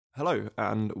Hello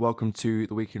and welcome to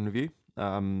the Week in Review.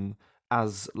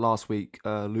 As last week,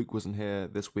 Luke wasn't here.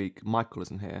 This week, Michael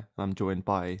isn't here. I'm joined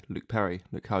by Luke Perry.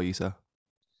 Luke, how are you, sir?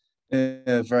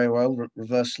 Yeah, very well.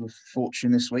 Reversal of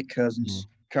fortune this week. Mm, Curzon's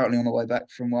currently on the way back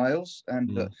from Wales, and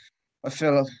mm, I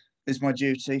feel it's my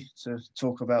duty to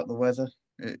talk about the weather,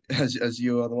 as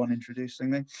you are the one introducing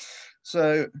me.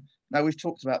 So now we've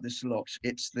talked about this a lot.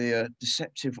 It's the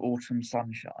deceptive autumn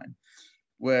sunshine,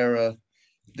 where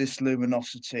this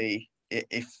luminosity,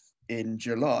 if in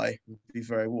July, would be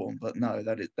very warm, but no,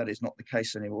 that is not the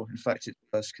case anymore. In fact, it's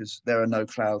worse because there are no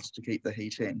clouds to keep the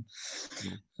heat in.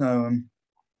 mm, So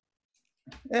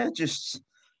yeah,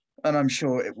 and I'm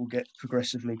sure it will get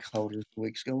progressively colder as the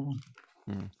weeks go on.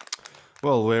 mm.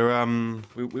 Well,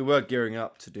 we were gearing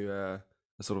up to do a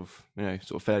sort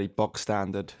of fairly box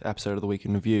standard episode of the Week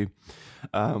in Review.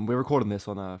 We're recording this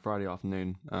on a Friday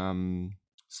afternoon.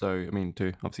 So I mean,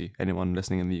 to obviously anyone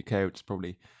listening in the UK, which is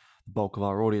probably the bulk of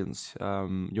our audience,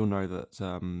 you'll know that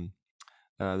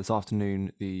this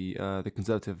afternoon, the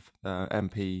Conservative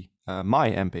MP,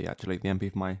 my MP actually, the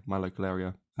MP for my local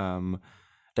area,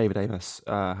 David Amess,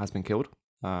 has been killed.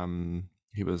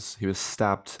 He was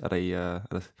stabbed at a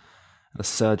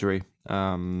surgery.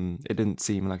 It didn't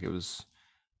seem like it was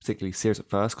particularly serious at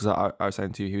first because I was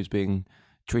saying to you he was being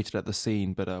treated at the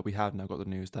scene, but we have now got the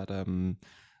news that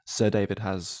Sir David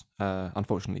has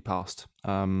unfortunately passed.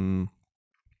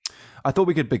 I thought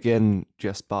we could begin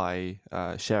just by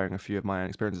sharing a few of my own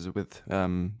experiences with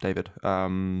David.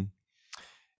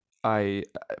 I,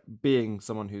 being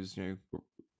someone who's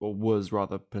or was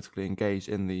rather politically engaged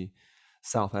in the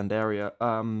South End area,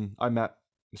 I met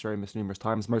Mr. Amos numerous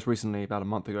times. Most recently, about a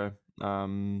month ago,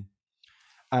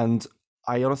 and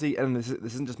I honestly, and this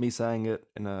isn't just me saying it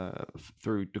in a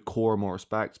through decorum or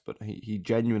respect, but he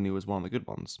genuinely was one of the good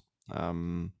ones.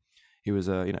 Um, he was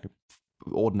a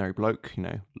ordinary bloke,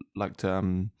 liked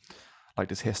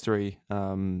his history,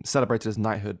 celebrated his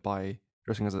knighthood by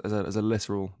dressing as a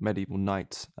literal medieval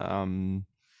knight.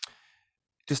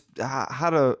 Just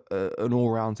had an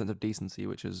all round sense of decency,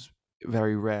 which is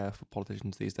very rare for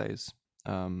politicians these days.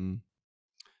 Um,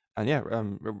 and yeah,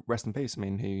 rest in peace. I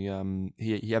mean,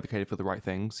 he advocated for the right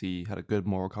things. He had a good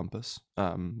moral compass.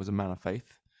 Was a man of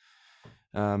faith.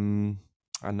 Um,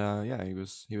 and yeah, he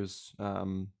was uh,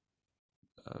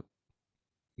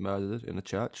 murdered in a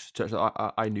church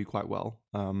that I knew quite well.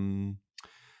 And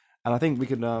I think we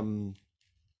can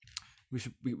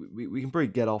probably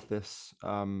get off this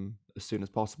as soon as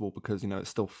possible because it's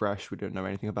still fresh. We don't know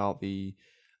anything about the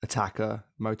attacker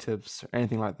motives or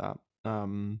anything like that.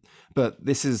 But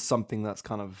this is something that's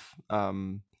kind of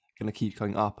going to keep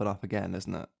going up and up again,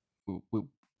 isn't it?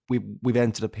 We, we've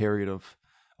entered a period of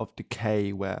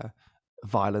decay where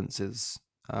violence is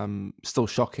still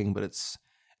shocking, but it's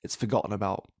forgotten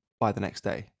about by the next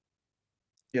day.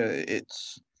 Yeah,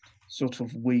 it's sort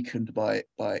of weakened by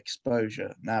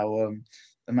exposure. Now,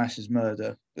 the mass's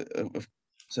murder of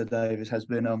Sir David has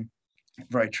been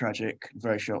very tragic,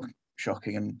 very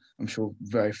shocking, and I'm sure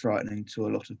very frightening to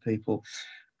a lot of people.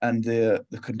 And the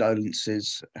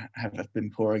condolences have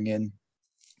been pouring in,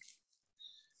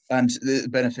 and the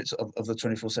benefits of the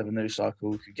 24/7 news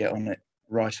cycle, we could get on it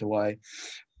right away.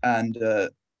 And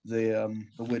the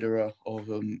widower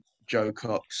of Joe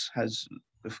Cox has,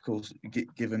 of course,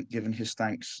 given his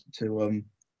thanks to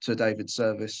David's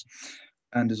service,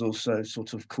 and has also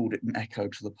sort of called it an echo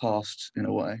to the past in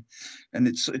a way. And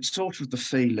it's sort of the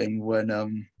feeling when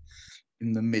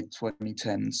in the mid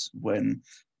 2010s when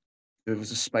there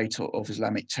was a spate of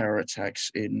Islamic terror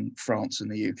attacks in France and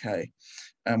the UK.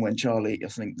 And when Charlie, I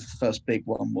think the first big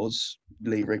one was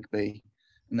Lee Rigby,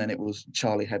 and then it was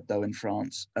Charlie Hebdo in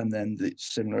France, and then the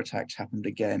similar attacks happened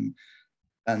again,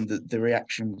 and the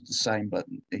reaction was the same, but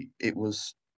it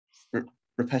was re-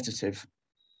 repetitive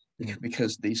Mm,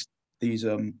 because these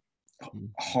mm,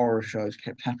 horror shows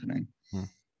kept happening. mm,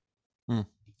 mm.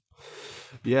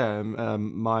 Yeah,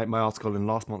 my article in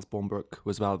last month's Bournbrook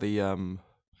was about the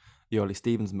Ollie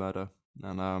Stevens murder,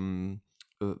 and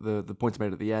the point I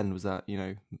made at the end was that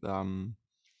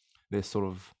this sort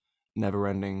of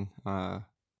never-ending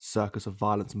circus of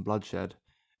violence and bloodshed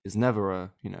is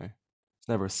never it's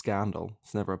never a scandal.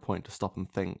 It's never a point to stop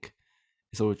and think.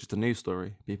 It's always just a news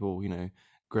story. People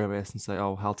grimace and say,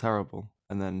 "Oh, how terrible,"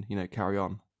 and then carry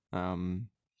on. Um,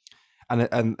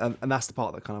 and that's the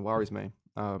part that kind of worries me.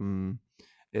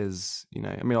 Is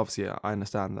I mean, obviously, I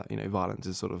understand that violence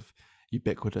is sort of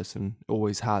ubiquitous and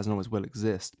always has and always will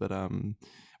exist, but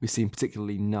we seem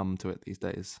particularly numb to it these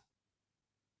days.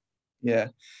 Yeah,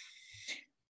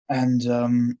 and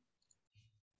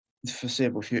the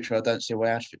foreseeable future, I don't see a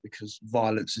way out of it because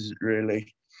violence isn't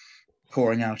really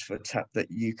pouring out of a tap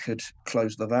that you could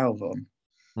close the valve on.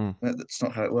 Mm. That's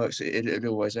not how it works. It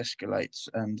always escalates,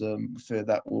 and I fear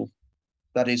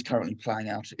that is currently playing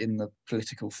out in the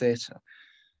political theatre.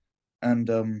 And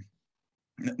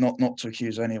not to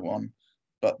accuse anyone,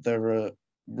 but there are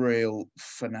real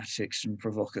fanatics and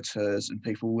provocateurs and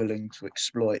people willing to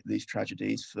exploit these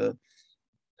tragedies for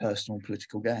personal and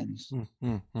political gains.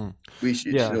 We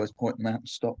should Yeah, always point them out and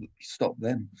stop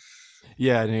them.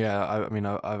 yeah. I mean,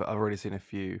 I've already seen a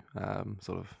few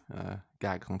sort of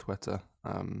gags on Twitter.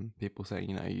 People saying,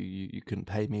 you couldn't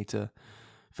pay me to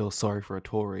feel sorry for a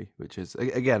Tory, which is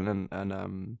again,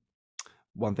 and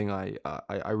one thing I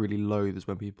really loathe is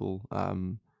when people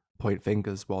point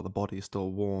fingers while the body is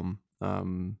still warm.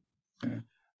 Yeah.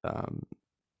 Um,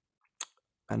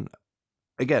 and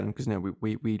again, because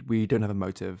we don't have a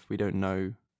motive, we don't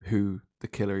know who the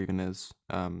killer even is.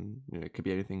 It could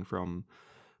be anything from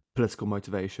political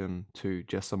motivation to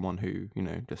just someone who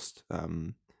just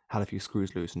had a few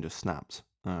screws loose and just snapped.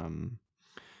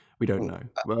 We don't Well, know.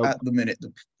 Well, at the minute,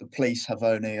 the police have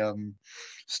only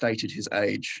stated his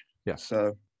age. yeah.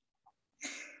 So,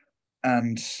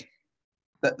 and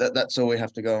that's all we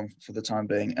have to go on for the time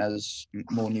being. As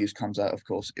more news comes out, of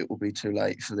course, it will be too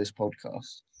late for this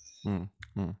podcast. Mm,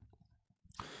 mm.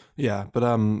 Yeah, but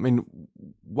I mean,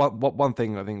 one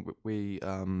thing I think we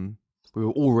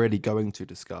were already going to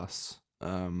discuss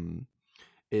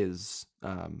is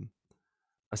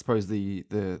I suppose the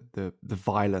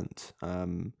violent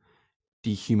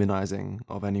dehumanizing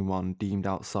of anyone deemed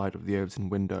outside of the Overton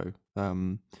window.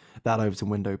 That Overton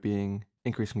window being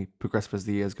increasingly progressive as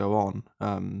the years go on.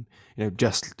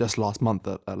 Just last month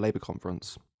at a Labour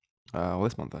conference, or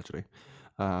this month actually.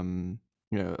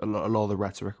 A lot of the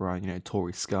rhetoric around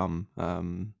Tory scum.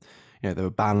 There were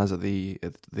banners at the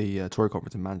Tory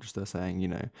conference in Manchester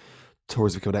saying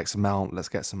Tories have killed X amount. Let's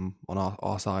get some on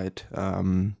our side.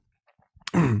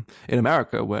 In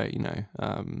America, where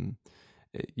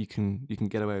you can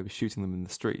get away with shooting them in the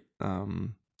street.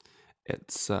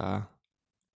 It's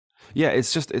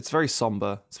it's very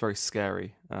somber. It's very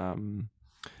scary. And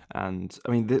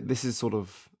I mean, this is sort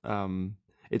of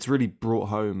it's really brought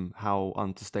home how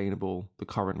unsustainable the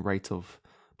current rate of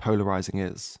polarizing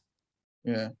is.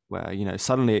 Yeah. Where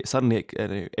suddenly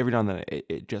every now and then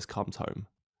it just comes home,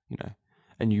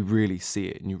 and you really see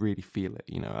it and you really feel it.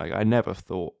 I never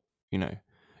thought in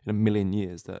a million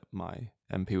years that my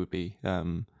MP would be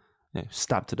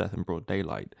stabbed to death in broad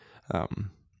daylight.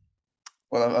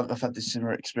 Well, I've had this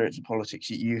similar experience in politics.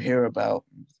 You hear about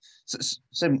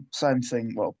same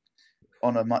thing. Well,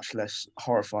 on a much less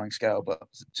horrifying scale, but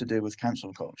to do with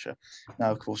cancel culture. Now,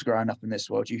 of course, growing up in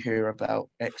this world, you hear about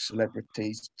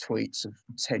ex-celebrities' tweets of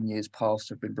 10 years past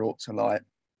have been brought to light.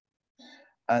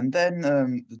 And then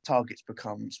the targets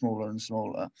become smaller and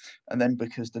smaller. And then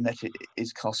because the net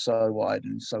is cast so wide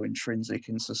and so intrinsic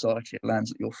in society, it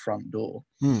lands at your front door.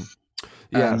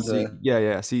 Yeah, And see,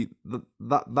 See,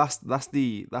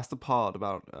 that's the part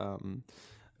about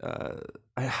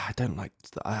I don't like.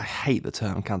 I hate the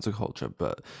term cancel culture,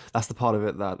 but that's the part of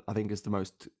it that I think is the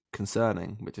most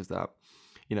concerning, which is that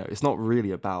it's not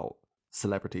really about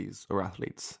celebrities or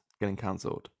athletes getting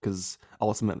cancelled, because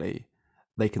ultimately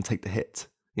they can take the hit.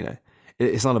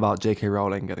 It's not about J.K.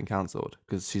 Rowling getting cancelled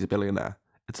because she's a billionaire.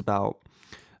 It's about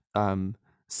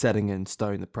setting in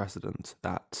stone the precedent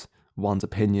that one's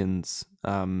opinions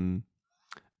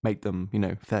make them,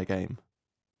 fair game.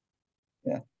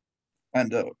 Yeah.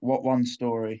 And what one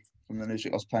story from the news I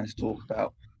was planning to talk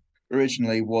about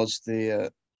originally was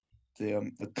the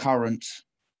current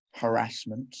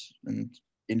harassment and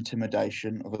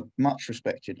intimidation of a much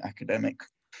respected academic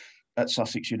at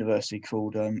Sussex University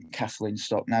called Kathleen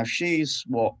Stock. Now, she's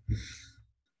what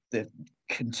the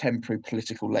contemporary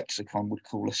political lexicon would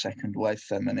call a second wave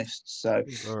feminist. So,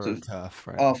 sort of Tough,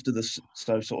 right? after the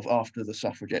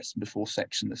suffragettes and before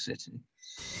Sex and the City,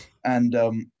 and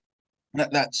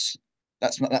that's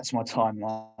my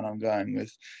timeline I'm going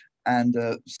with, and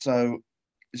so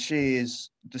she is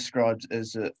described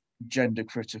as gender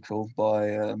critical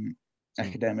by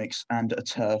academics and a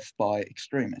TERF by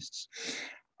extremists.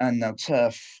 And now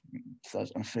TERF, for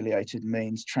those unaffiliated,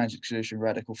 means trans exclusion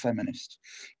radical feminist,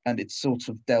 and it's sort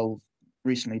of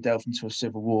recently delved into a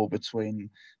civil war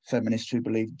between feminists who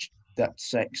believe that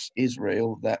sex is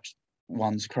real, that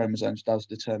one's chromosomes does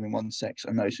determine one's sex,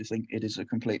 and those who think it is a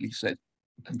complete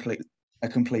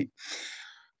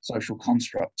social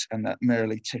construct, and that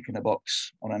merely ticking a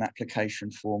box on an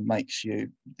application form makes you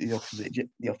the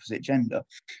opposite gender.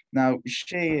 Now,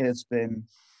 she has been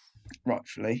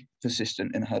rightfully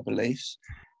persistent in her beliefs,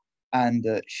 and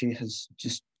she has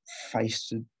just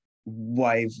faced a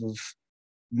wave of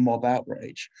mob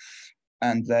outrage.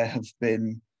 and there have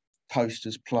been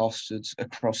posters plastered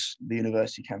across the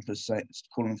university campus saying,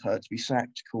 calling for her to be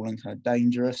sacked, calling her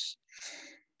dangerous.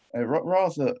 A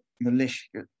rather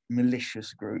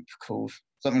malicious group called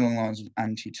something along the lines of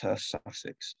Anti-Turf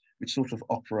Sussex, which sort of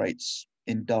operates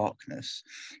in darkness,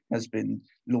 has been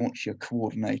launching a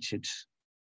coordinated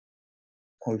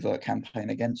covert campaign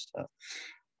against her.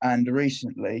 And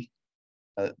recently,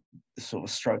 the sort of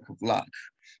stroke of luck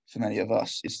for many of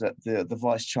us is that the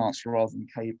vice chancellor, rather than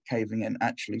caving in,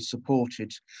 actually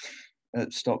supported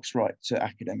Stock's right to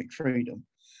academic freedom.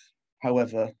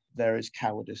 However, there is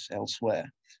cowardice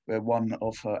elsewhere, where one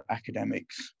of her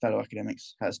fellow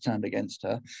academics, has turned against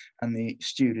her, and the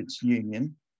students'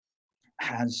 union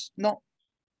has not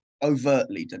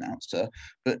overtly denounced her,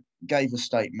 but gave a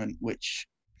statement which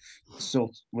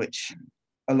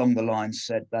along the lines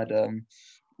said that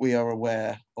we are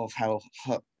aware of how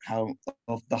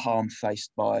of the harm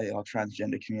faced by our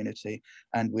transgender community,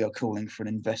 and we are calling for an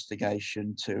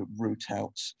investigation to root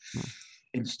out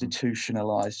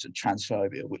institutionalized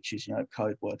transphobia, which is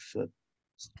code word for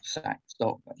sack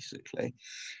Stock, basically.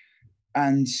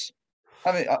 And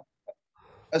I mean,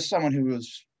 as someone who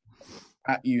was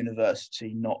at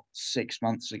university not 6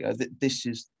 months ago, this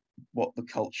is what the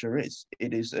culture is.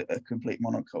 It is a complete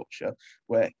monoculture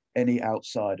where any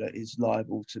outsider is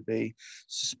liable to be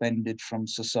suspended from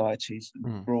societies,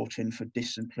 brought in for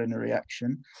disciplinary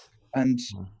action. And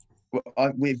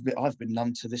I've been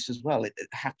lumped to this as well. It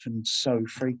happens so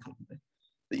frequently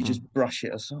that you just brush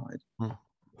it aside.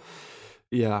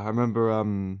 Yeah, I remember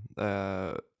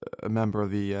a member of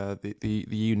the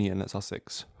union at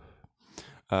Sussex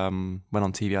went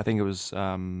on TV. I think it was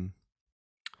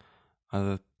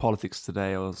Politics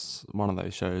Today was one of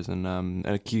those shows, and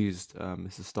accused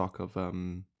Mr. Stock of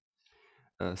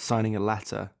signing a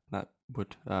letter that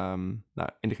would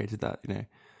that indicated that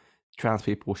trans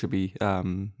people should be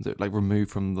like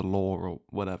removed from the law or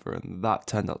whatever, and that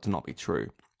turned out to not be true.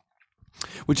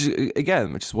 Which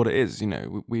is what it is.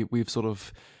 We've sort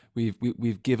of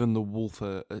we've given the wolf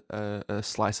a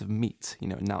slice of meat,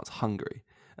 and now it's hungry.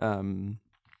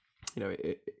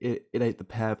 It ate the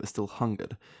pear but still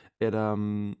hungered. It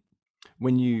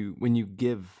when you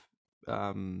give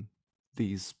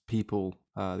these people,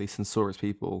 these censorious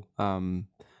people, a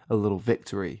little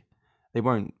victory, they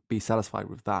won't be satisfied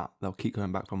with that. They'll keep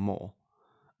going back for more,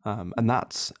 and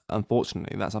that's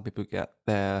unfortunately how people get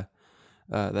their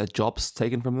jobs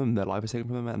taken from them, their life is taken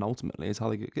from them, and ultimately it's how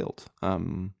they get killed.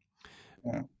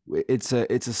 Yeah. It's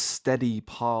a steady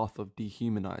path of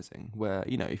dehumanizing where,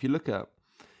 if you look at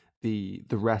the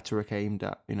rhetoric aimed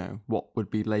at, what would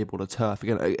be labeled a turf,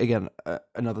 again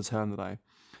another term that I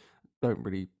don't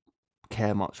really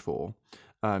care much for.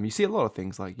 You see a lot of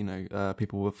things like,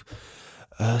 people with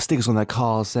stickers on their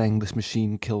cars saying this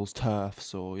machine kills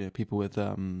turfs, or, people with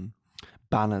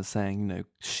banners saying,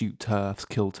 shoot turfs,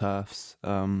 kill turfs.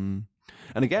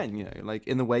 And again, like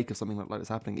in the wake of something like this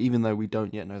happening, even though we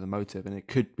don't yet know the motive, and it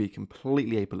could be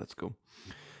completely apolitical,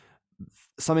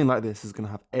 something like this is going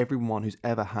to have everyone who's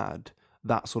ever had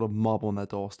that sort of mob on their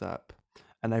doorstep,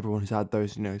 and everyone who's had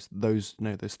those, those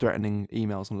threatening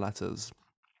emails and letters.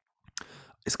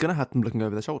 It's going to have them looking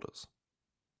over their shoulders.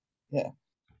 Yeah.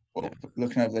 Well,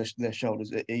 looking over their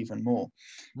shoulders even more.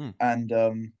 And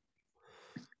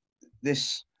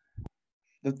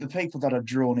the people that are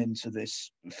drawn into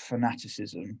this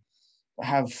fanaticism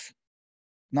have,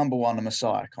 number one, a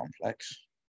messiah complex,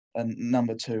 and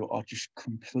number two, are just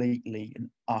completely and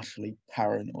utterly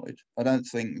paranoid. I don't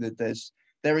think that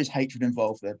there is hatred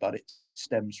involved there, but it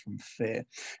stems from fear.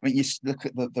 I mean, you look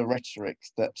at the rhetoric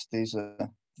that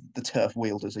the turf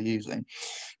wielders are using.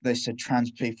 They said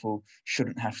trans people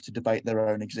shouldn't have to debate their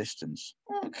own existence.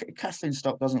 Well, Kathleen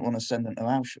Stock doesn't want to send them to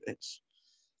Auschwitz.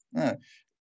 No.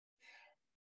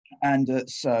 And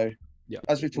so,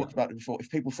 as we've talked about it before, if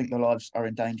people think their lives are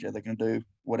in danger, they're going to do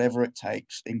whatever it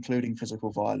takes, including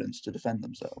physical violence, to defend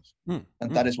themselves. And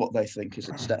that is what they think is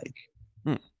at stake.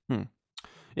 Yeah,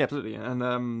 absolutely.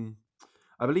 And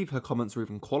I believe her comments were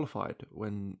even qualified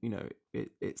when,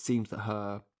 it seems that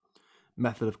her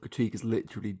method of critique is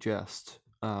literally just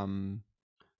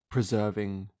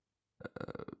preserving,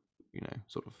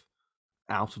 sort of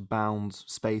out of bounds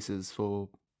spaces for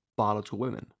biological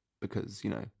women, because,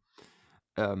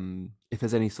 if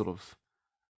there's any sort of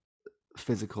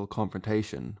physical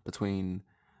confrontation between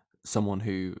someone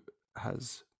who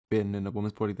has been in a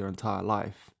woman's body their entire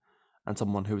life and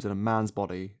someone who was in a man's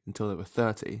body until they were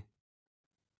 30,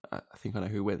 I think I know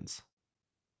who wins.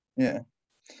 Yeah.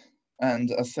 And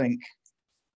I think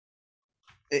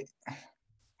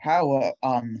how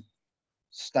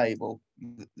unstable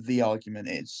the argument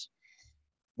is,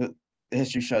 that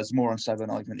history shows the more unstable an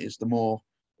argument is, the more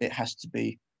it has to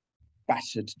be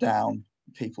battered down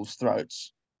people's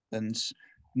throats, and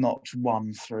not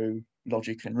won through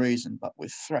logic and reason, but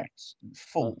with threats and Mm.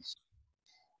 force.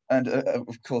 And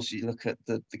of course, you look at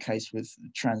the case with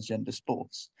transgender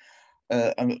sports.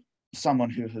 And someone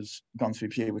who has gone through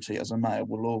puberty as a male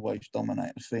will always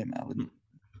dominate a female in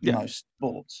Yeah. most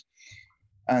sports.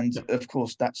 And of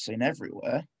course, that's seen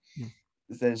everywhere. Mm.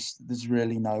 There's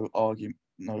really no argument,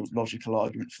 no logical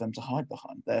argument for them to hide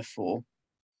behind. Therefore,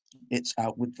 it's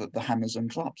out with the hammers and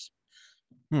clubs.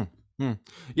 Hmm. Hmm.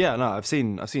 Yeah, no, I've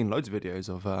seen loads of videos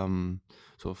of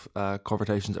sort of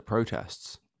confrontations at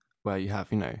protests where you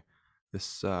have, you know,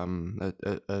 this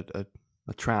a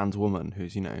trans woman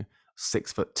who's, you know,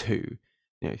 6'2",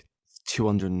 you know,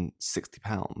 260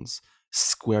 pounds,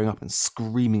 squaring up and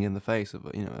screaming in the face of,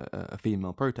 you know, a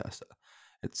female protester.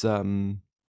 It's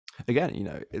again, you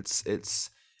know, it's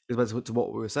to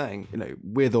what we were saying, you know,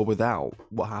 with or without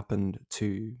what happened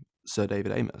to Sir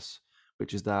David Amess,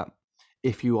 which is that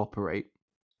if you operate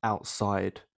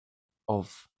outside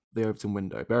of the Overton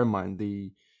window, bear in mind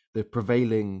the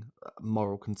prevailing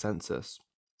moral consensus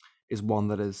is one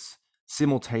that is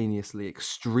simultaneously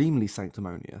extremely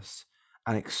sanctimonious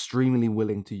and extremely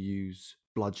willing to use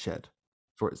bloodshed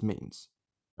for its means,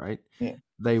 right? Yeah.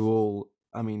 They will,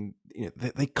 I mean, you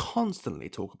know, they constantly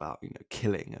talk about, you know,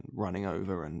 killing and running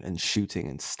over and shooting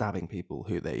and stabbing people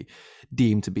who they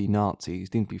deem to be Nazis,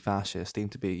 deem to be fascists, deem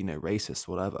to be, you know, racist,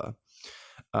 whatever.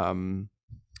 And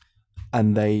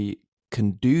they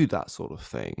can do that sort of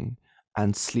thing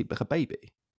and sleep like a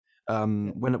baby.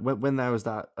 When there was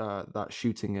that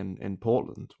shooting in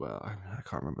Portland, where I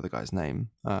can't remember the guy's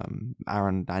name,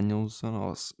 Aaron Daniels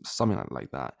or something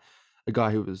like that, a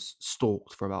guy who was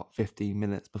stalked for about 15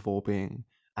 minutes before being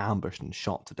ambushed and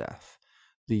shot to death.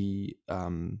 The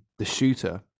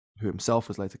shooter, who himself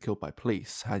was later killed by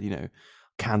police, had, you know,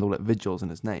 candlelit vigils in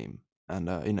his name and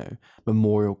you know,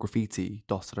 memorial graffiti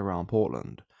dotted around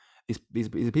Portland. These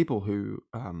are people who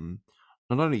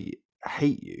not only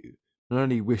hate you, not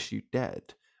only wish you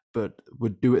dead, but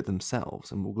would do it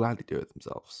themselves and will gladly do it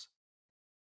themselves.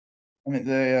 I mean,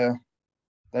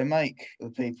 they make the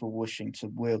people wishing to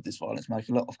wield this violence make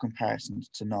a lot of comparisons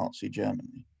to Nazi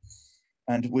Germany,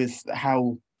 and with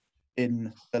how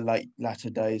in the latter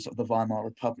days of the Weimar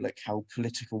Republic, how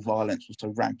political violence was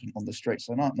so rampant on the streets.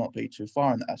 They might not be too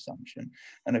far in that assumption.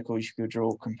 And of course, you could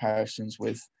draw comparisons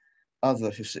with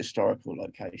other historical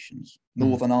locations, Mm.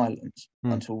 Northern Ireland,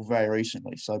 Mm. until very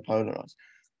recently, so polarized,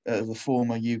 the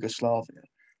former Yugoslavia,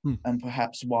 Mm. and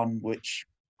perhaps one which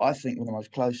I think we're the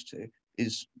most close to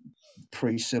is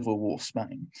pre-Civil War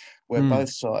Spain, where Mm.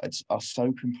 both sides are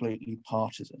so completely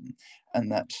partisan,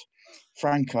 and that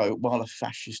Franco, while a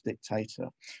fascist dictator,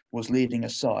 was leading a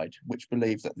side which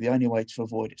believed that the only way to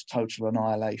avoid its total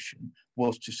annihilation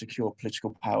was to secure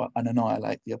political power and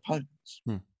annihilate the opponents.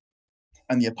 Mm.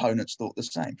 And the opponents thought the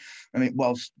same. I mean,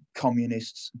 whilst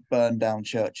communists burned down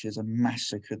churches and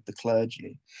massacred the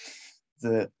clergy,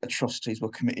 the atrocities were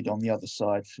committed on the other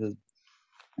side for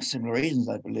similar reasons.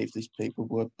 They believed these people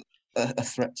were a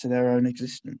threat to their own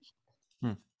existence.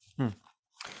 Mm. Mm.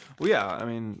 Well, yeah, I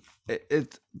mean,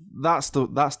 that's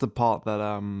the part that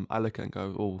I look at and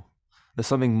go, oh, there's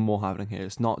something more happening here.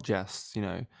 It's not just, you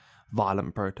know,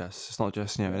 violent protests. It's not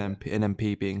just, you know, an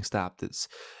MP being stabbed. It's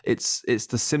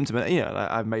the symptom. You know,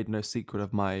 I've made no secret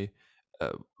of my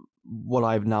what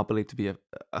I now believe to be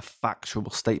a factual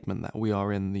statement that we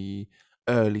are in the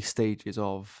early stages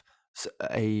of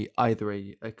either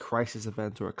a crisis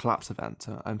event or a collapse event.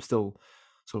 I'm still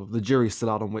sort of, the jury's still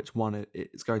out on which one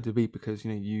it's going to be, because,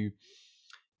 you know,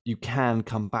 you can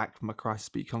come back from a crisis,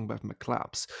 but you can't come back from a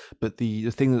collapse. But the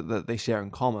thing that they share in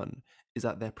common is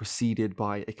that they're preceded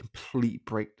by a complete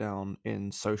breakdown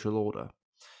in social order.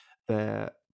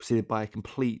 They're preceded by a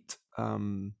complete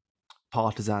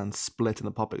partisan split in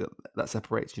the public that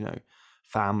separates, you know,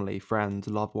 family, friends,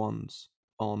 loved ones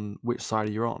on which side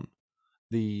you're on.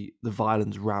 The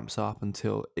violence ramps up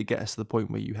until it gets to the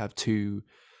point where you have two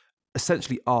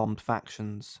essentially armed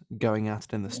factions going at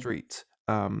it in the street.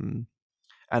 And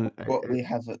What we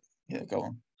have at go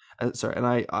on. sorry, and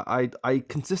I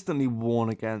consistently warn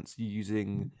against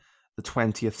using the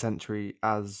 20th century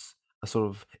as a sort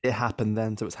of, it happened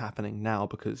then, so it's happening now,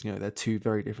 because, you know, they're two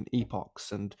very different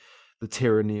epochs, and the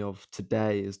tyranny of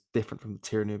today is different from the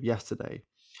tyranny of yesterday.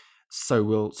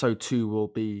 So too will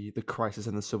be the crisis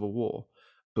in the Civil War,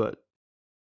 but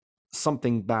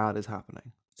something bad is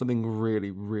happening. Something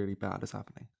really, really bad is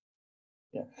happening.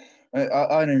 Yeah,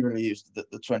 I only really used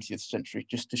the 20th century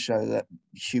just to show that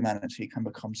humanity can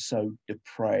become so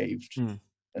depraved Mm.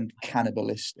 and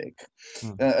cannibalistic.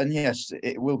 Mm. And yes,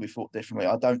 it will be fought differently.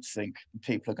 I don't think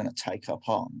people are going to take up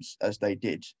arms as they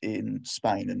did in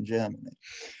Spain and Germany.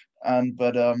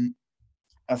 But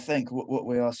I think what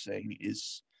we are seeing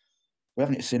is, we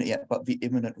haven't seen it yet, but the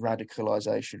imminent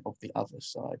radicalization of the other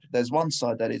side. There's one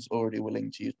side that is already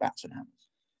willing to use bats and hammers.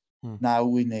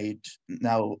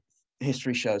 Now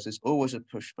history shows there's always a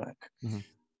pushback.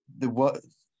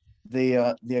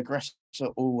 The aggressor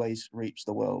always reaps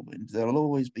the whirlwind. There'll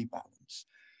always be balance,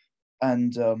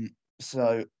 and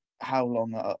so how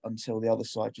long until the other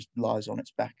side just lies on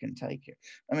its back and take it?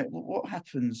 I mean, what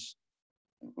happens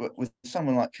with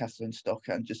someone like Catherine Stocker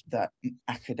and just that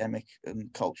academic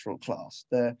and cultural class?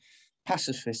 They're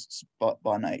pacifists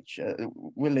by nature,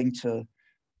 willing to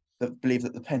believe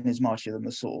that the pen is mightier than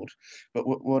the sword. But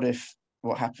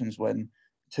what happens when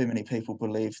too many people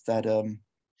believe that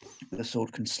the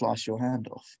sword can slice your hand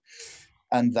off,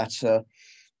 and that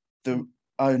the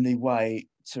only way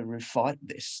to refight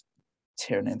this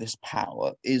tyranny, this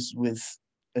power, is with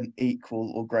an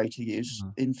equal or greater use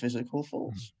in physical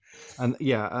force. And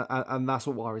yeah, and that's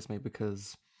what worries me,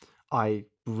 because I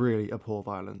really abhor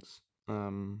violence.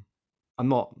 I'm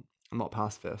not a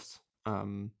pacifist. I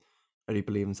do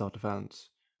believe in self-defense,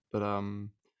 but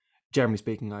generally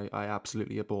speaking, I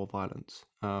absolutely abhor violence.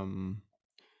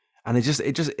 And it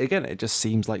just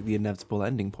seems like the inevitable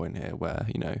ending point here, where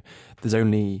there's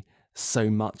only so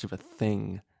much of a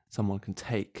thing someone can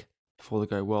take before they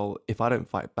go, well, if I don't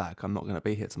fight back, I'm not going to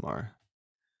be here tomorrow.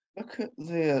 Look at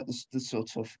the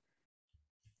sort of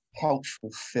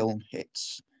cultural film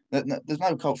hits. There's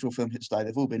no cultural film hits today.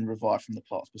 They've all been revived from the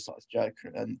past, besides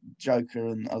Joker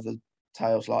and other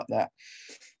tales like that.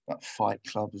 Like Fight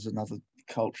Club is another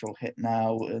cultural hit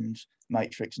now, and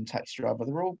Matrix and Taxi Driver.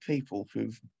 They're all people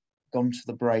who've gone to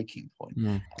the breaking point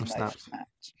and they've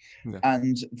snapped. Yeah.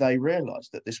 And they realise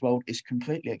that this world is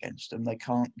completely against them. They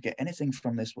can't get anything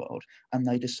from this world, and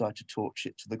they decide to torch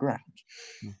it to the ground.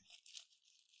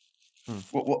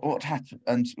 What happened?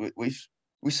 And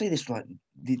we see this like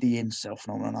the incel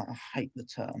phenomenon. I hate the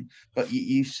term, but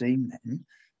you see men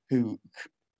who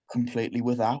completely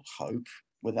without hope,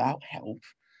 without help,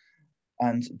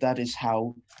 and that is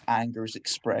how anger is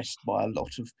expressed by a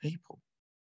lot of people.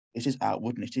 It is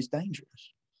outward and it is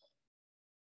dangerous.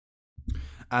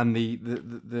 And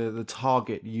the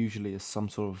target usually is some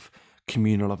sort of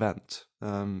communal event.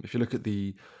 If you look at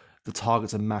the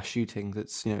targets of mass shootings,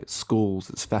 it's it's schools,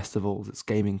 it's festivals, it's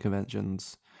gaming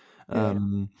conventions.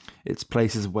 It's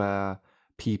places where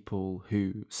people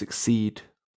who succeed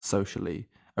socially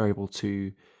are able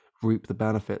to reap the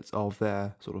benefits of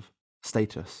their sort of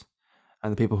status,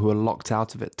 and the people who are locked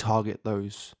out of it target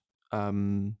those.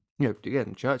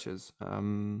 Again, churches.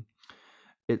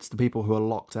 It's the people who are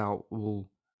locked out will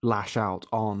lash out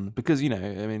on, because I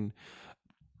mean,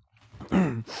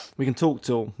 we can talk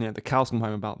till the cows come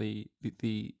home about the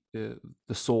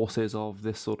sources of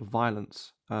this sort of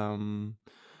violence.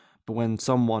 But when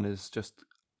someone is just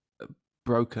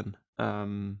broken,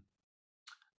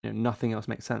 nothing else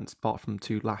makes sense apart from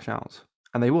to lash out,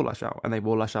 and they will lash out, and they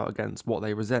will lash out against what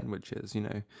they resent, which is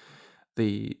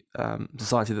the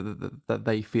society that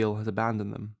they feel has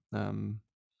abandoned them.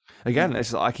 Again,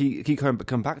 it's just, I keep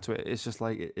come back to it. It's just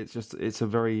like it's a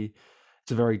very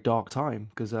dark time,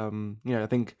 because I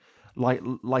think like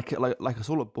us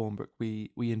all at Bournbrook,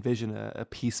 we envision a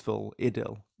peaceful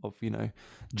idyll of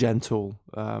gentle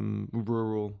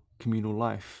rural communal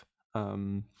life,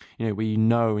 where you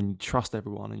know and you trust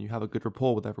everyone, and you have a good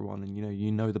rapport with everyone, and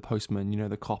you know the postman,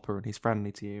 the copper, and he's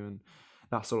friendly to you, and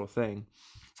that sort of thing.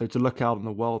 So to look out in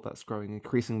a world that's growing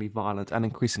increasingly violent and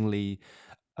increasingly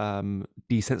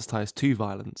desensitized to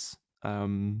violence,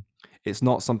 it's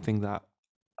not something that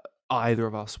either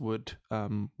of us would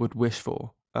wish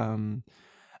for, and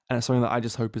it's something that I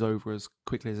just hope is over as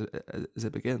quickly as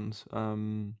it begins.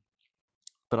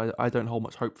 But I don't hold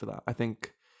much hope for that. I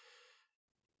think,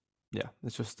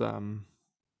 it's just I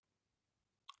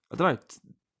don't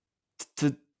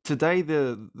know. Today,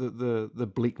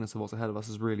 the bleakness of what's ahead of us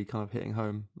is really kind of hitting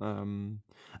home, and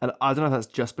I don't know if that's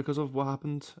just because of what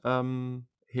happened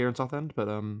here in Southend, but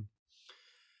a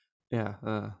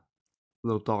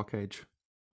little dark age.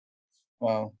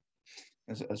 Well,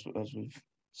 as we've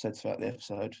said throughout the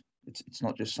episode, it's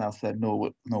not just Southend, nor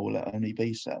will it only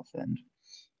be Southend.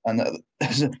 And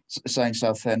saying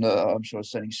Southend, I'm sure it's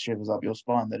sending shivers up your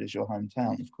spine. That is your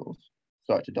hometown, of course.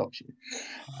 Sorry to dox you.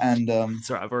 And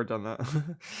sorry, I've already done that.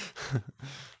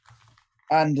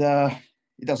 And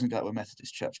it doesn't go to a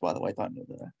Methodist church, by the way. Don't go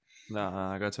there. No,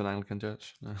 I go to an Anglican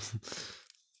church. No.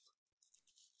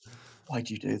 why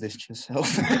do you do this to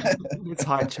yourself? It's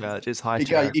high church. It's high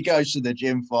church. He goes to the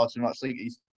gym far too much. I think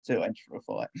he's too entry for a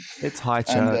fight. It's high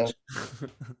And church.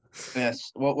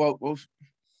 yes, well.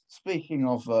 Speaking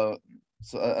of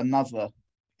another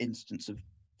instance of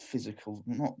physical,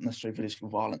 not necessarily physical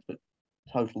violence, but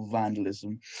total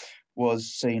vandalism,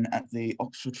 was seen at the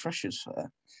Oxford Freshers'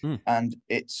 Fair, and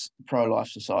its pro-life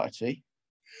society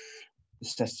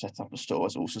set up a store,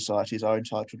 as all societies are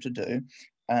entitled to do,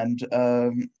 and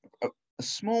a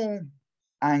small,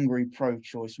 angry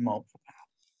pro-choice mob,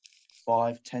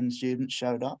 5-10 students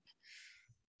showed up,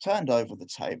 turned over the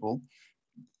table,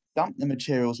 dumped the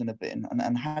materials in a bin,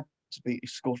 and had to be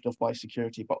escorted off by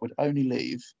security, but would only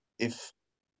leave if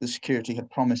the security had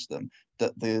promised them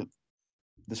that the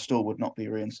store would not be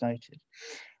reinstated.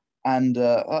 And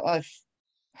I've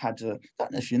had I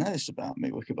don't know if you know this about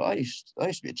me, Wickett, but I used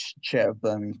to be a chair of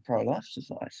Birmingham Pro-Life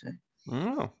Society.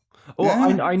 Oh, well,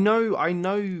 Yeah. I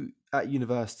know. At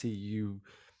university, you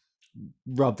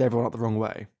rubbed everyone up the wrong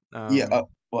way. Yeah.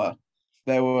 Well,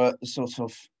 they were sort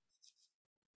of.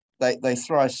 They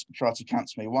thrice tried to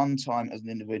cancel me, one time as an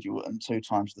individual and 2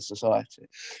 times the society.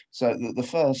 So the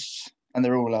first, and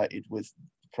they're all related with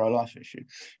the pro-life issue.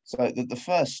 So the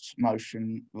first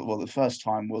motion, well, the first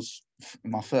time was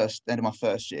end of my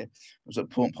first year, was at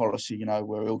Port Policy, where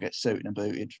we all get suited and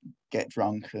booted, get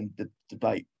drunk and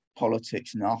debate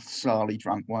politics in slightly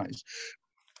drunk ways.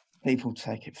 People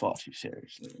take it far too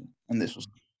seriously, and this was.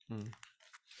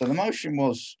 So the motion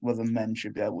was whether men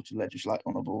should be able to legislate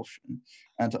on abortion.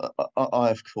 And I,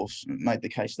 of course, made the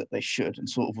case that they should, and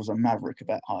sort of was a maverick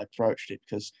about how I approached it,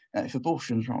 because if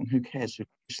abortion's wrong, who cares who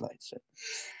legislates it?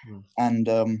 And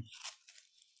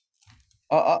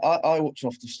I walked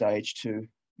off the stage to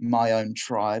my own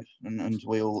tribe, and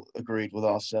we all agreed with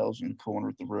ourselves in the corner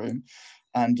of the room.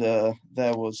 And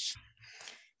there was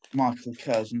Michael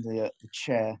Curzon, the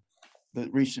chair, the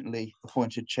recently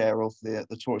appointed chair of the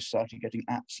Tory Society, getting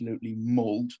absolutely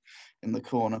mauled in the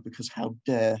corner because how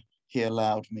dare he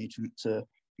allowed me to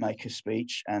make a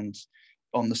speech, and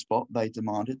on the spot they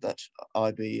demanded that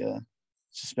I be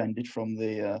suspended from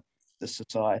the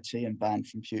society and banned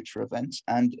from future events.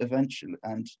 And eventually,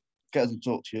 and Curzon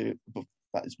talked to you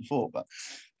about this before, but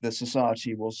the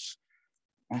society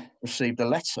received a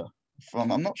letter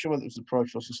from, I'm not sure whether it was the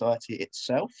Pro-Choice Society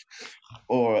itself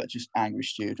or just angry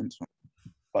students.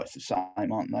 Both the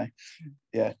same, aren't they?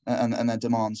 Yeah, and their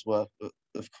demands were,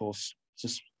 of course, to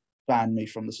ban me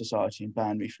from the society and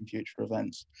ban me from future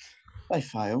events. They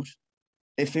failed.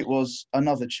 If it was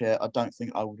another chair, I don't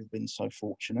think I would have been so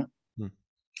fortunate.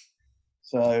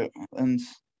 So, and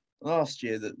last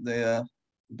year, the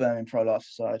Birmingham Pro-Life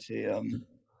Society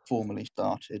formally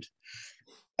started,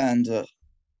 and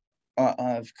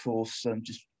I of course,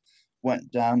 just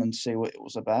went down and see what it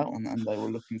was about, and they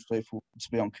were looking for people to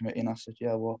be on committee, and I said,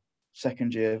 yeah, well,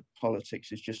 second year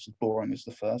politics is just as boring as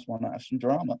the first. Why not have some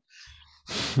drama?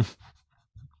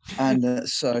 And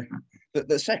so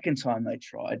the second time they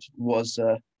tried was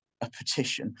a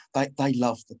petition. They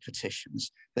love the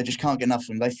petitions. They just can't get enough of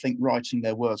them. They think writing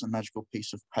their words on a magical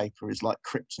piece of paper is like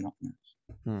kryptonite.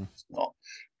 It's not.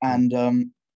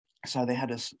 And so they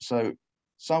had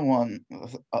someone,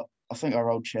 I think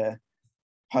our old chair,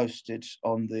 posted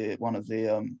on one of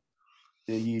the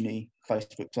uni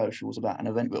Facebook socials about an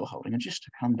event we were holding, and just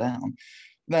to come down.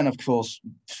 Then, of course,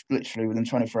 literally within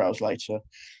 24 hours later,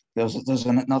 there's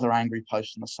another angry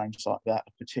post on the same site about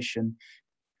a petition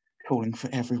calling for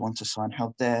everyone to sign.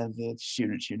 How dare the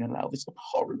students' union allow this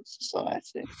abhorrent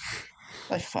society?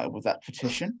 They failed with that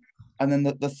petition. And then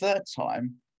the third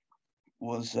time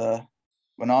was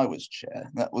when I was chair.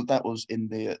 That was in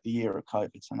the year of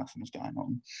COVID, so nothing was going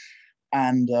on.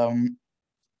 And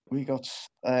we got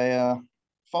a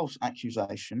false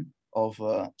accusation of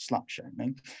slut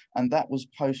shaming, and that was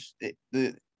posted.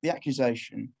 The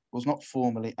accusation was not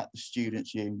formally at the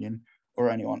students' union or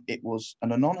anyone. It was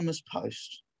an anonymous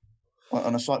post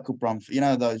on a site called Brumford. You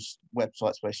know those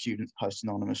websites where students post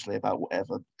anonymously about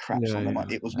whatever craps on them.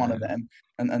 It was one of them,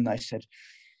 and they said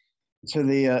to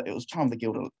it was time of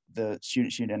the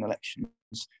students' union elections,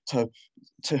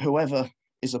 to whoever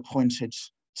is appointed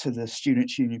to the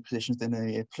students' union positions in the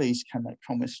year, please can they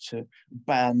promise to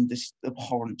ban this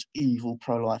abhorrent, evil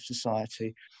pro-life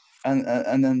society?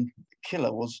 And then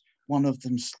killer was one of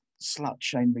them slut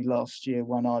shamed me last year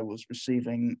when I was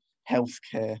receiving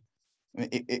healthcare.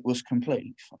 It was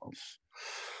completely false.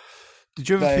 Did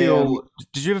you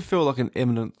ever feel like an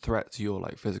imminent threat to your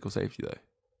physical safety though?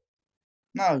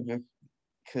 No,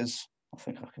 because I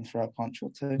think I can throw a punch or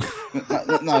two.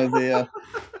 No,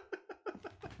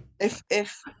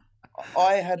 if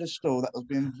I had a store that was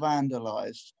being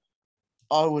vandalised,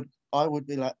 I would I would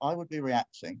be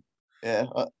reacting. Yeah,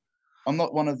 I'm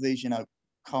not one of these,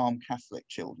 calm Catholic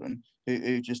children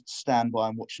who just stand by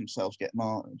and watch themselves get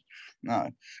martyred. No,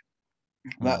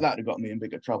 that Mm. would have got me in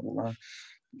bigger trouble though.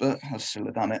 But I still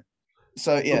have done it.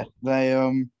 So yeah, Oh, they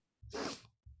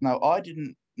no, I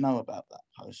didn't know about that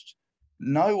post.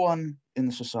 No one in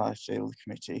the society or the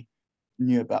committee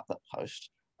knew about that post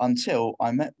until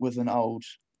I met with an old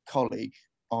colleague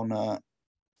on our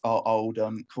old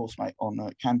course mate on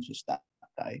campus that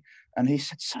day, and he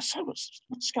said, "So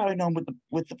what's going on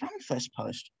with the Brumfest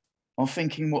post?" I'm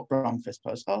thinking, "What Brumfest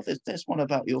post? Oh, there's one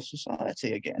about your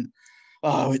society again."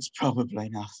 Oh, it's probably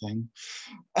nothing.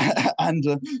 And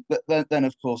then,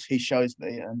 of course, he shows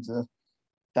me, and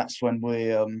that's when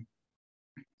we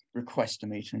request a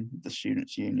meeting with the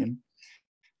Students' Union.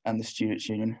 And the Students'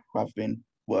 Union,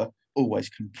 were always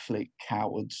complete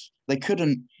cowards. They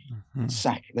couldn't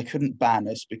mhm. they couldn't ban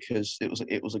us because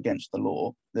it was against the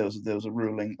law. There was a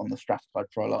ruling on the Stratified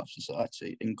Pro-Life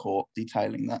Society in court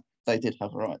detailing that they did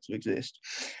have a right to exist.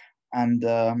 And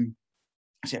so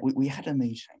yeah, we had a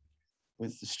meeting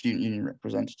with the student union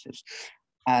representatives,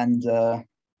 and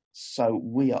so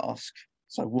we ask,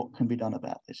 so what can be done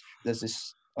about this? There's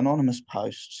this anonymous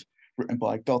post written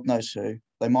by God knows who.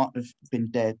 They might have been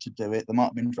dared to do it. They might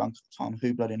have been drunk at the time.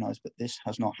 Who bloody knows? But this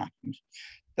has not happened.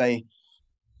 They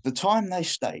the time they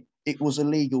state it was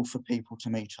illegal for people to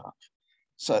meet up.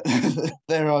 So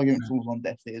their argument falls on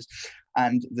deaf ears,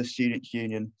 and the students'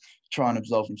 union try and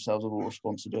absolve themselves of all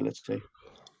responsibility.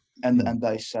 Mm. And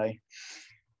they say,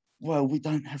 well, we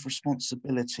don't have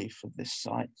responsibility for this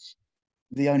site.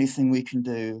 The only thing we can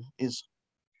do is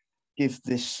give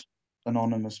this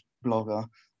anonymous blogger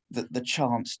the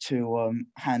chance to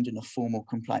hand in a formal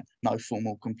complaint. No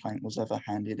formal complaint was ever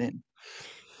handed in.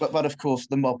 But of course,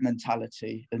 the mob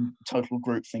mentality and total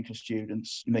groupthink of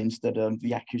students means that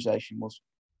the accusation was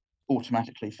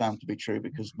automatically found to be true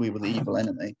because we were the evil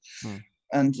enemy. Mm.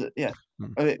 And yeah,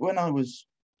 Mm. when I was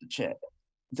the chair,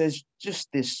 there's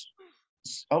just this.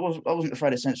 I wasn't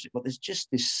afraid of censorship, but there's just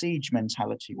this siege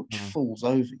mentality which Mm. falls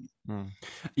over you. Mm.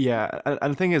 Yeah,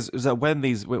 and the thing is that when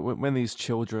these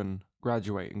children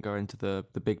graduate and go into the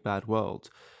big bad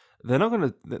world, they're not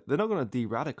gonna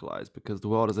de-radicalize because the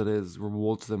world as it is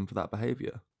rewards them for that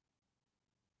behavior.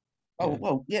 Oh Yeah,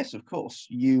 well, yes, of course.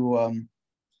 You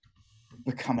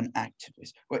become an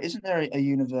activist. Well, isn't there a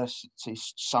university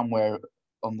somewhere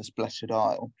on this blessed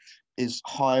isle is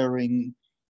hiring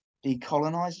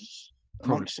decolonizers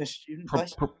probably amongst their student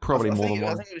base? probably more than I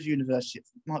one. think it was university. It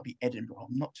might be Edinburgh.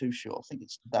 I'm not too sure. I think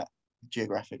it's that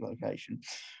geographic location,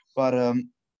 but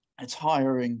it's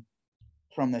hiring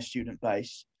from their student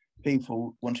base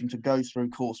people wanting to go through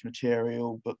course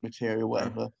material, book material, Yeah,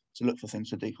 whatever, to look for things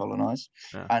to decolonize.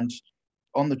 yeah. And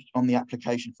on the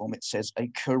application form, it says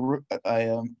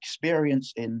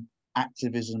experience in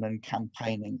activism and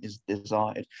campaigning is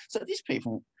desired. So these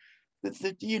people,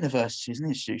 the universities and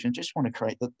the institutions just want to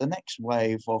create the next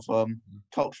wave of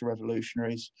cultural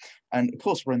revolutionaries. And of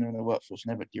course, when they're in the workforce,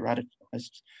 never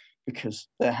de-radicalized because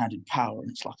they're handed power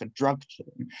and it's like a drug to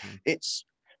them. Mm. It's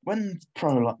when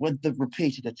the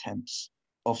repeated attempts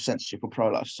of censorship or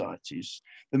pro-life societies,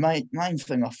 the main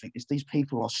thing I think is these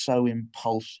people are so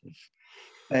impulsive.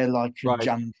 They're like a Right.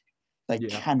 junkie. They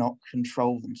Yeah. cannot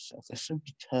control themselves. They're so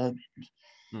determined.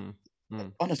 Mm.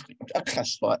 Mm. Honestly, I'd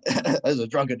classify it as a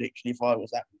drug addiction if I was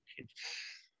that kid.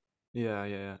 Yeah,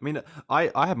 yeah, yeah. I mean,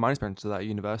 I had my experience at that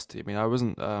university. I mean, I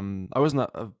wasn't at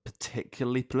a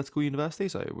particularly political university,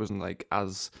 so it wasn't like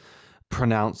as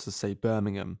pronounced as say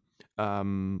Birmingham,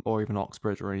 or even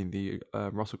Oxbridge or any of the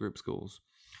Russell Group schools.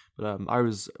 But I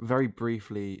was very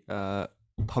briefly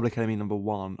public enemy number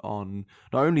one on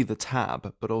not only the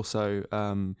tab but also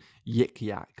Yik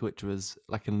Yak, which was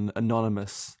like an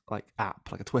anonymous like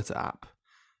app, like a Twitter app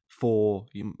for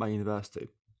my university.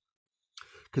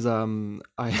 Because I,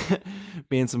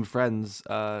 me and some friends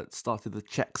started the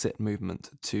Czechsit movement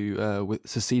to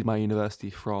secede my university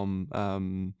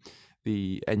from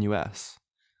the NUS.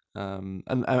 And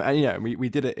yeah, we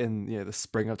did it in the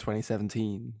spring of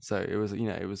 2017. So it was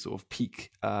it was sort of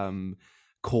peak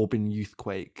Corbyn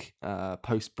youthquake,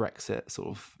 post Brexit sort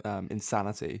of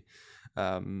insanity.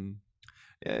 Um,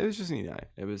 yeah, it was just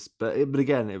it was, but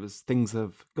again, it was things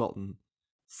have gotten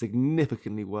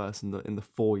significantly worse in the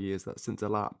 4 years that since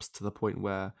elapsed to the point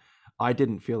where I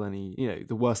didn't feel any.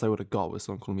 The worst I would have got was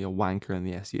someone calling me a wanker in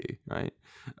the SU, right?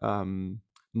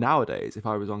 Nowadays, if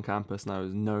I was on campus and I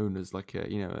was known as like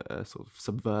a sort of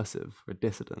subversive or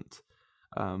dissident,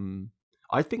 um,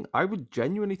 I think I would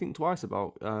genuinely think twice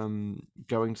about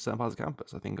going to certain parts of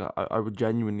campus. I think I would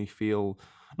genuinely feel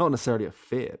not necessarily a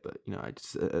fear, but I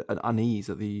just an unease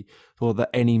at the thought that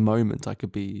any moment I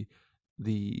could be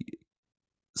the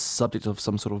subject of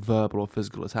some sort of verbal or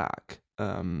physical attack.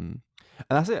 And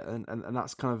that's it. And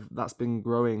that's been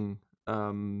growing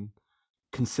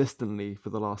consistently for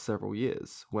the last several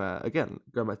years. Where again,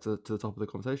 going back to the top of the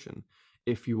conversation,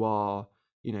 if you are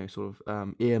sort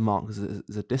of earmarked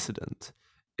as a dissident,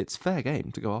 it's fair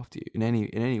game to go after you in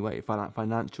any way,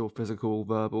 financial, physical,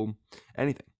 verbal,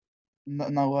 anything.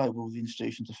 No way will the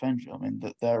institution defend you. I mean,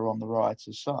 that they're on the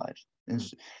rioters' side.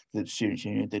 Mm. The students'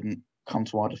 union didn't come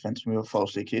to our defence when we were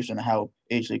falsely accused, and how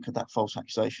easily could that false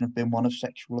accusation have been one of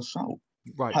sexual assault?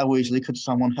 Right. How easily could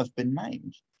someone have been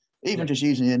named? Yeah. Even just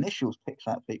using the initials picks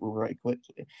out people very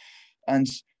quickly. And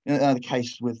the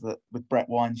case with Brett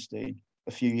Weinstein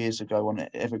a few years ago on Mm.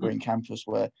 Evergreen campus,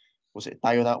 where was it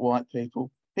Day Without White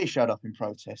People? He showed up in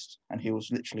protest and he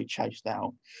was literally chased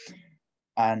out.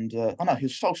 And oh no, he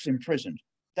was falsely imprisoned.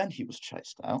 Then he was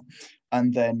chased out,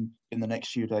 and then in the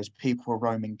next few days, people were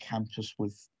roaming campus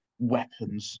with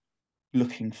weapons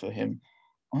looking for him.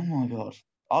 Oh my god,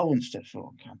 I wouldn't step foot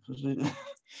on campus.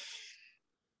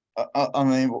 I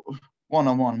mean, one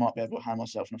on one, I might be able to hand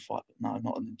myself in a fight, but no,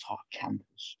 not an entire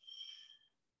campus.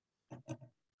 Mm.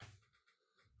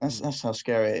 That's how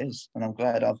scary it is, and I'm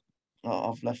glad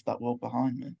I've left that world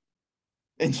behind me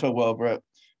into a world where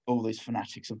all these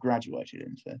fanatics have graduated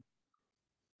into.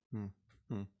 Mm.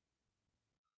 Mm.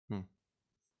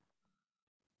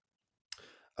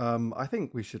 Mm. I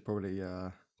think we should probably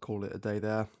call it a day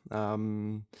there.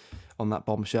 On that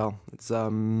bombshell, it's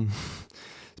been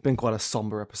quite a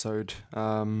somber episode.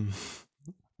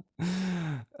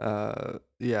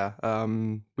 Yeah.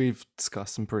 We've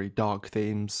discussed some pretty dark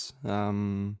themes.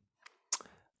 And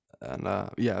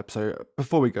yeah. So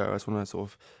before we go, I just want to sort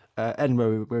of end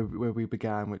where we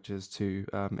began, which is to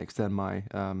extend my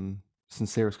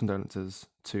sincerest condolences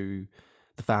to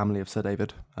the family of Sir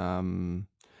David.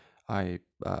 I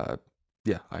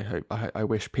yeah, I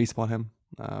wish peace upon him.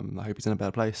 I hope he's in a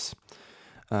better place.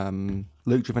 Luke,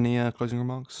 do you have any closing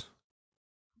remarks?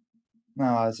 No,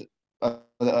 I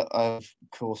of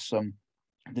course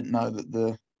didn't know that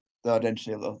the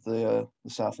identity of the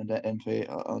Southend MP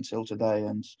until today,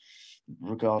 and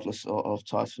regardless of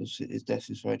titles, his death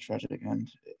is very tragic, and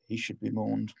he should be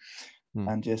mourned. Hmm.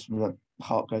 And yes, my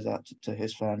heart goes out to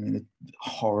his family in a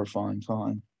horrifying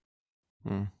time.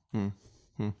 Hmm. Hmm.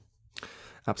 Hmm.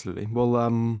 Absolutely. Well,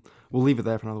 we'll leave it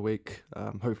there for another week.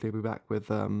 Hopefully, we'll be back with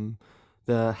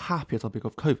the happier topic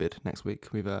of COVID next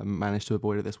week. We've managed to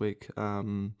avoid it this week.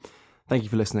 Thank you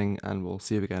for listening, and we'll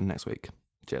see you again next week.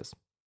 Cheers.